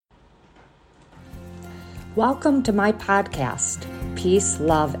Welcome to my podcast, Peace,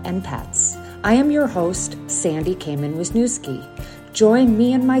 Love, and Pets. I am your host, Sandy Kamen-Wisniewski. Join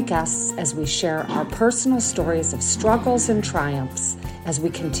me and my guests as we share our personal stories of struggles and triumphs as we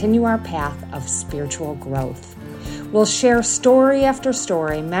continue our path of spiritual growth. We'll share story after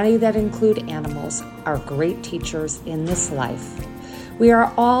story, many that include animals, our great teachers in this life. We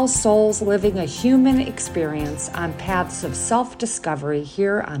are all souls living a human experience on paths of self-discovery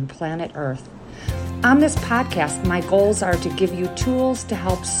here on planet Earth. On this podcast, my goals are to give you tools to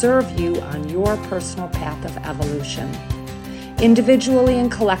help serve you on your personal path of evolution. Individually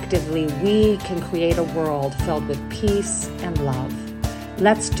and collectively, we can create a world filled with peace and love.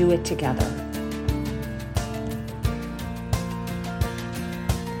 Let's do it together.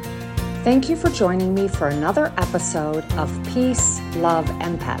 Thank you for joining me for another episode of Peace, Love,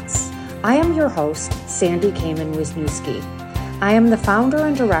 and Pets. I am your host, Sandy Kamen-Wisniewski. I am the founder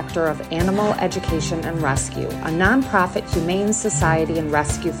and director of Animal Education and Rescue, a nonprofit humane society and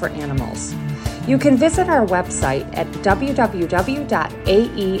rescue for animals. You can visit our website at www.aear.org.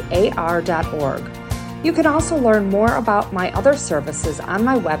 You can also learn more about my other services on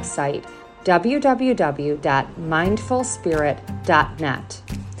my website, www.mindfulspirit.net.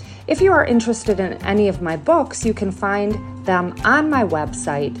 If you are interested in any of my books, you can find them on my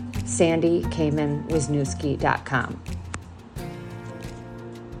website, sandykamen-wisniewski.com.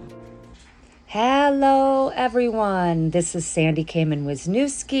 Hello, everyone. This is Sandy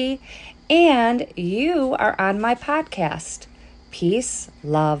Kamen-Wisniewski, and you are on my podcast, Peace,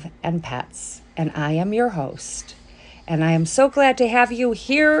 Love, and Pets, and I am your host. And I am so glad to have you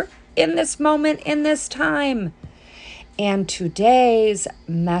here in this moment, in this time. And today's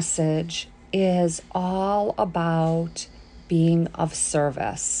message is all about being of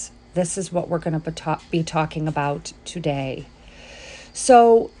service. This is what we're going to be talking about today.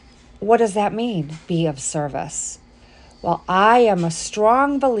 So, what does that mean, be of service? Well, I am a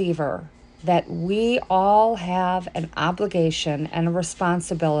strong believer that we all have an obligation and a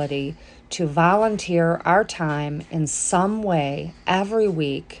responsibility to volunteer our time in some way every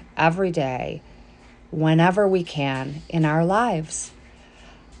week, every day, whenever we can in our lives.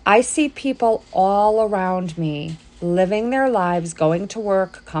 I see people all around me living their lives, going to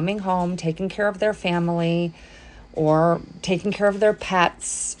work, coming home, taking care of their family, or taking care of their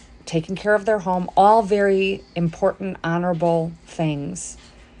pets, taking care of their home, all very important, honorable things.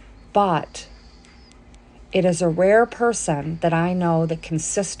 But it is a rare person that I know that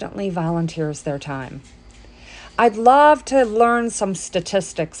consistently volunteers their time. I'd love to learn some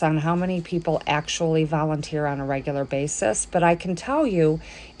statistics on how many people actually volunteer on a regular basis, but I can tell you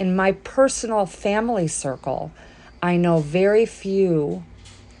in my personal family circle, I know very few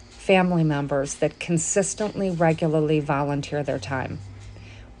family members that consistently, regularly volunteer their time.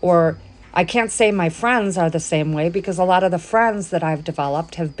 Or I can't say my friends are the same way because a lot of the friends that I've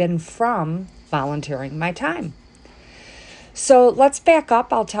developed have been from volunteering my time. So let's back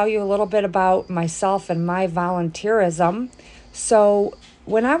up. I'll tell you a little bit about myself and my volunteerism. So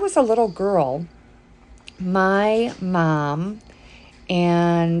when I was a little girl, my mom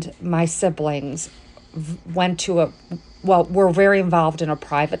and my siblings were very involved in a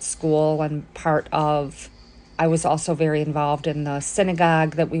private school, and I was also very involved in the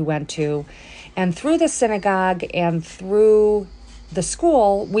synagogue that we went to. And through the synagogue and through the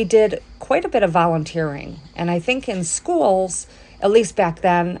school, we did quite a bit of volunteering. And I think in schools, at least back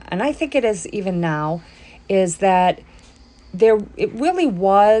then, and I think it is even now, is that it really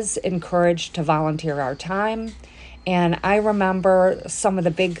was encouraged to volunteer our time. And I remember some of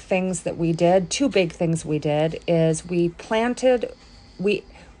the big things that we did. Two big things we did is we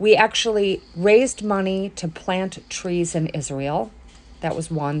actually raised money to plant trees in Israel. That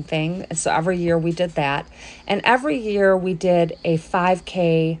was one thing. So every year we did that. And every year we did a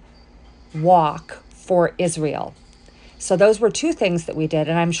 5K walk for Israel. So those were two things that we did.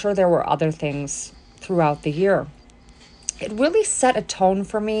 And I'm sure there were other things throughout the year. It really set a tone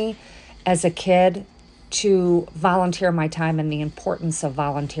for me as a kid to volunteer my time and the importance of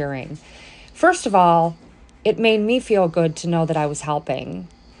volunteering. First of all, it made me feel good to know that I was helping.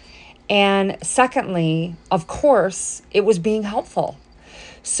 And secondly, of course, it was being helpful.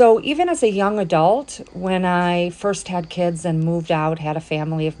 So even as a young adult, when I first had kids and moved out, had a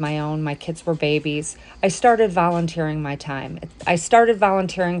family of my own, my kids were babies, I started volunteering my time. I started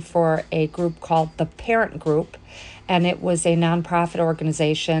volunteering for a group called the Parent Group, and it was a nonprofit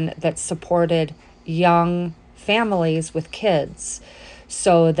organization that supported young families with kids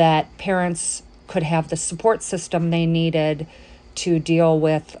so that parents could have the support system they needed to deal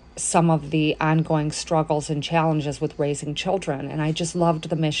with some of the ongoing struggles and challenges with raising children. And I just loved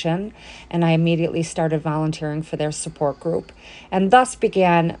the mission, and I immediately started volunteering for their support group, and thus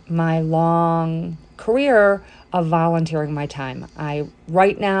began my long career of volunteering my time.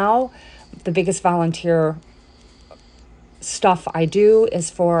 Right now, the biggest volunteer stuff I do is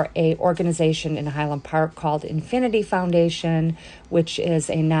for a organization in Highland Park called Infinity Foundation, which is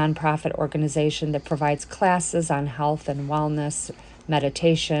a nonprofit organization that provides classes on health and wellness,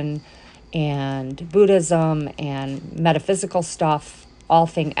 meditation, and Buddhism and metaphysical stuff, all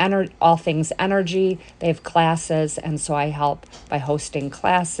things energy. They have classes, and so I help by hosting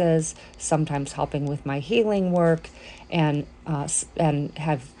classes, sometimes helping with my healing work, and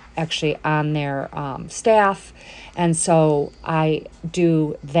have actually on their staff. And so I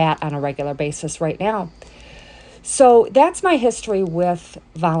do that on a regular basis right now. So that's my history with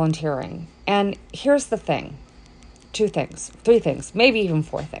volunteering. And here's the thing, 2 things, 3 things, maybe even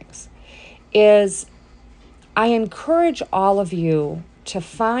 4 things, is I encourage all of you to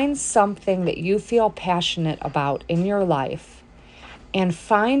find something that you feel passionate about in your life and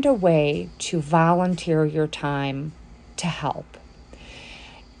find a way to volunteer your time to help.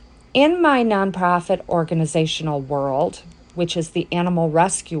 In my nonprofit organizational world, which is the animal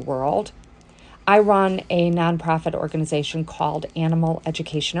rescue world, I run a nonprofit organization called Animal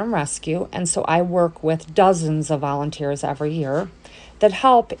Education and Rescue, and so I work with dozens of volunteers every year that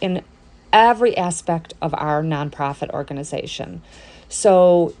help in every aspect of our nonprofit organization.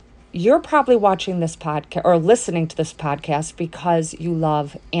 So you're probably watching this podcast or listening to this podcast because you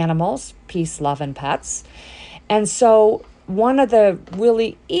love animals, peace, love, and pets. And so one of the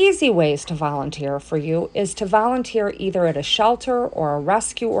really easy ways to volunteer for you is to volunteer either at a shelter or a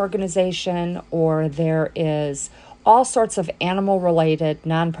rescue organization, or there is all sorts of animal-related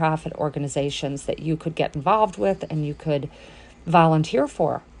nonprofit organizations that you could get involved with and you could volunteer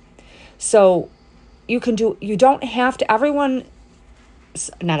for. So you don't have to,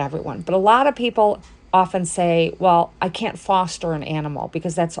 not everyone, but a lot of people often say, well, I can't foster an animal,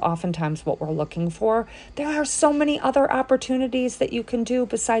 because that's oftentimes what we're looking for. There are so many other opportunities that you can do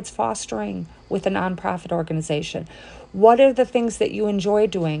besides fostering with a nonprofit organization. What are the things that you enjoy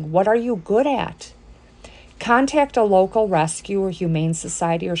doing? What are you good at? Contact a local rescue or humane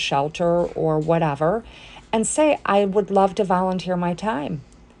society or shelter or whatever and say, I would love to volunteer my time,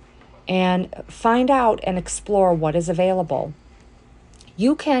 and find out and explore what is available.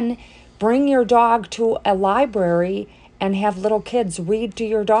 You can bring your dog to a library and have little kids read to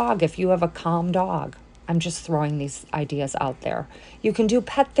your dog if you have a calm dog. I'm just throwing these ideas out there. You can do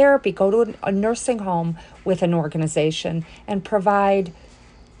pet therapy, go to a nursing home with an organization and provide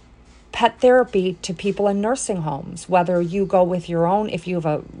pet therapy to people in nursing homes, whether you go with your own, if you have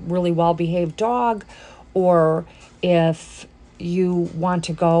a really well-behaved dog, or if you want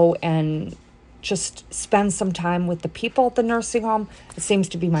to go and just spend some time with the people at the nursing home. It seems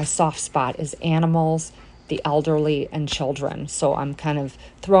to be my soft spot is animals, the elderly, and children. So I'm kind of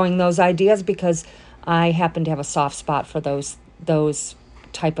throwing those ideas because I happen to have a soft spot for those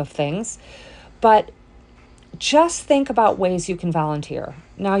type of things. But just think about ways you can volunteer.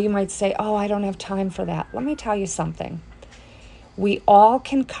 Now you might say, oh, I don't have time for that. Let me tell you something. We all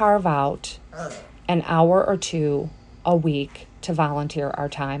can carve out an hour or 2 a week to volunteer our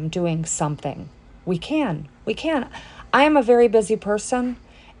time doing something. We can. I am a very busy person,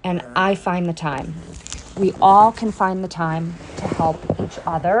 and I find the time. We all can find the time to help each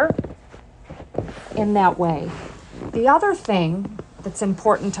other in that way. The other thing that's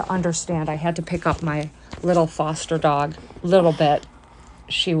important to understand, I had to pick up my little foster dog a little bit.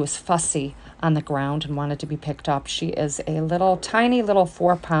 She was fussy on the ground and wanted to be picked up. She is a tiny little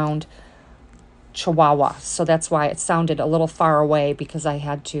 4-pound Chihuahua. So that's why it sounded a little far away, because I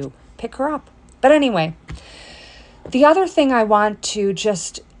had to pick her up. But anyway, the other thing I want to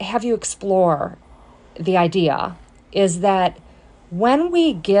just have you explore the idea is that when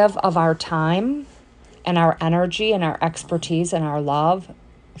we give of our time and our energy and our expertise and our love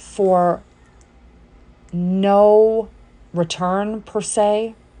for no return per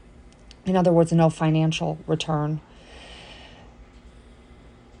se, in other words, no financial return,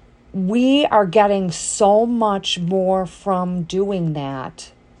 we are getting so much more from doing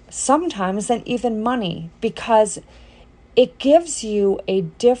that, sometimes than even money, because it gives you a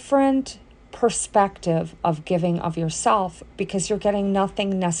different perspective of giving of yourself, because you're getting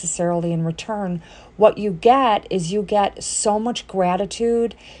nothing necessarily in return. What you get is you get so much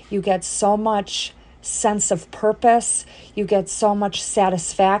gratitude, you get so much sense of purpose, you get so much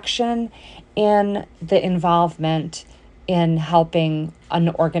satisfaction in the involvement in helping an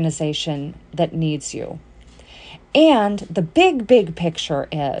organization that needs you. And the big picture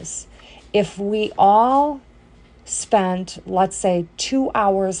is, if we all spent, let's say, 2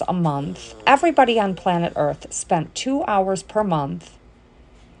 hours a month, everybody on planet Earth spent 2 hours per month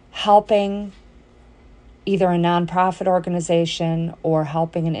helping either a nonprofit organization or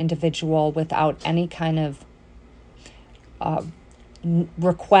helping an individual without any kind of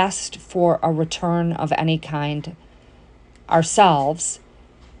request for a return of any kind ourselves,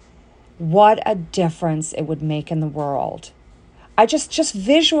 what a difference it would make in the world. I just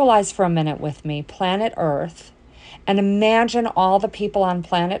visualize for a minute with me planet Earth, and imagine all the people on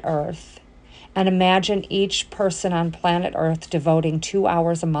planet Earth, and imagine each person on planet Earth devoting 2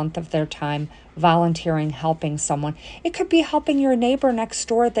 hours a month of their time volunteering, helping someone. It could be helping your neighbor next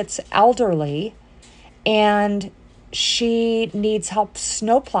door that's elderly and she needs help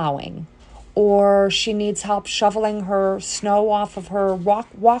snow plowing, or she needs help shoveling her snow off of her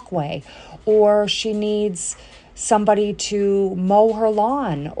walkway, or she needs somebody to mow her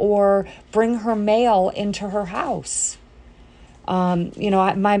lawn or bring her mail into her house.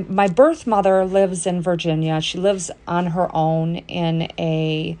 My birth mother lives in Virginia. She lives on her own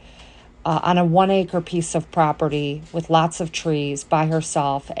in on a 1 acre piece of property with lots of trees by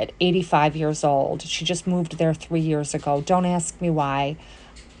herself at 85 years old. She just moved there 3 years ago. Don't ask me why.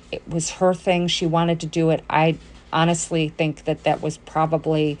 It was her thing. She wanted to do it. I honestly think that was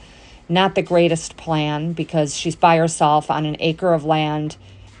probably not the greatest plan, because she's by herself on an acre of land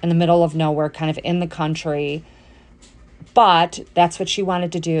in the middle of nowhere, kind of in the country. But that's what she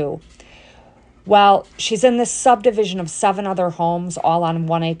wanted to do. Well, she's in this subdivision of 7 other homes, all on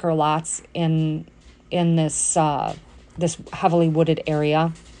 1 acre lots in this heavily wooded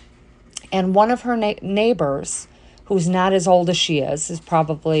area. And one of her neighbors, who's not as old as she is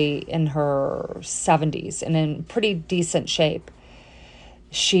probably in her 70s and in pretty decent shape.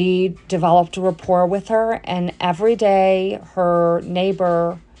 She developed a rapport with her, and every day her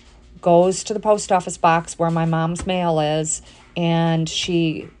neighbor goes to the post office box where my mom's mail is, and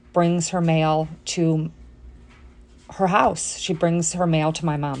she brings her mail to her house. She brings her mail to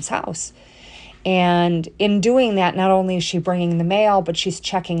my mom's house. And in doing that, not only is she bringing the mail, but she's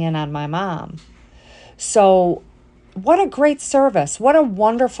checking in on my mom. So what a great service. What a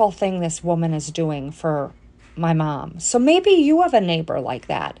wonderful thing this woman is doing for my mom. So maybe you have a neighbor like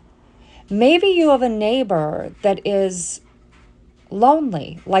that. Maybe you have a neighbor that is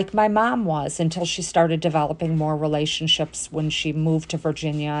lonely, like my mom was, until she started developing more relationships when she moved to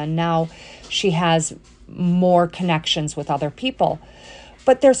Virginia, and now she has more connections with other people.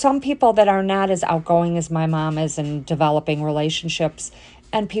 But there's some people that are not as outgoing as my mom is in developing relationships,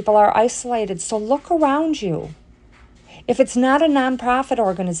 and people are isolated. So look around you. If it's not a nonprofit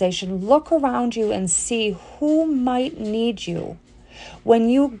organization, look around you and see who might need you. When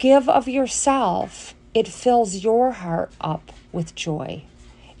you give of yourself, it fills your heart up with joy.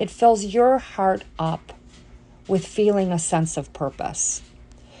 It fills your heart up with feeling a sense of purpose.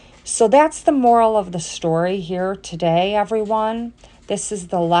 So that's the moral of the story here today, everyone. This is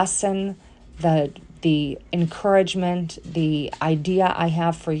the lesson, the encouragement, the idea I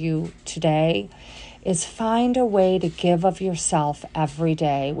have for you today is find a way to give of yourself every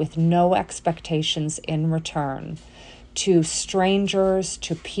day with no expectations in return to strangers,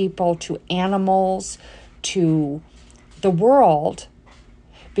 to people, to animals, to the world.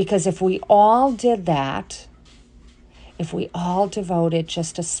 Because if we all did that, if we all devoted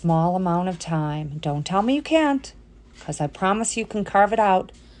just a small amount of time, don't tell me you can't, because I promise you can carve it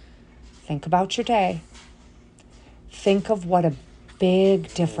out. Think about your day. Think of what a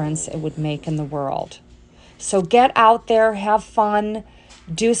big difference it would make in the world. So get out there, have fun,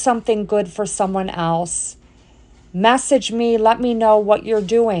 do something good for someone else. Message me, let me know what you're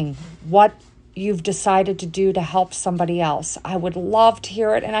doing, what you've decided to do to help somebody else. I would love to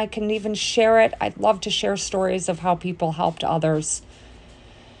hear it, and I can even share it. I'd love to share stories of how people helped others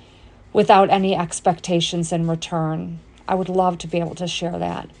without any expectations in return. I would love to be able to share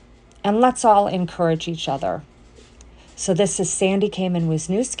that. And let's all encourage each other. So this is Sandy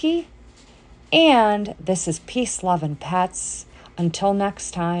Kamen-Wisniewski, and this is Peace, Love, and Pets. Until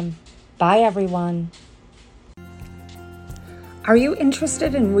next time, bye everyone. Are you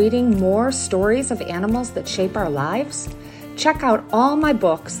interested in reading more stories of animals that shape our lives? Check out all my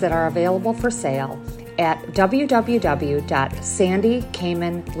books that are available for sale at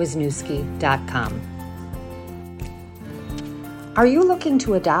www.sandykamenwisniewski.com. Are you looking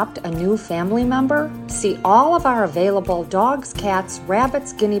to adopt a new family member? See all of our available dogs, cats,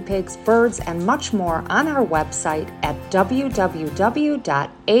 rabbits, guinea pigs, birds, and much more on our website at www.aear.org.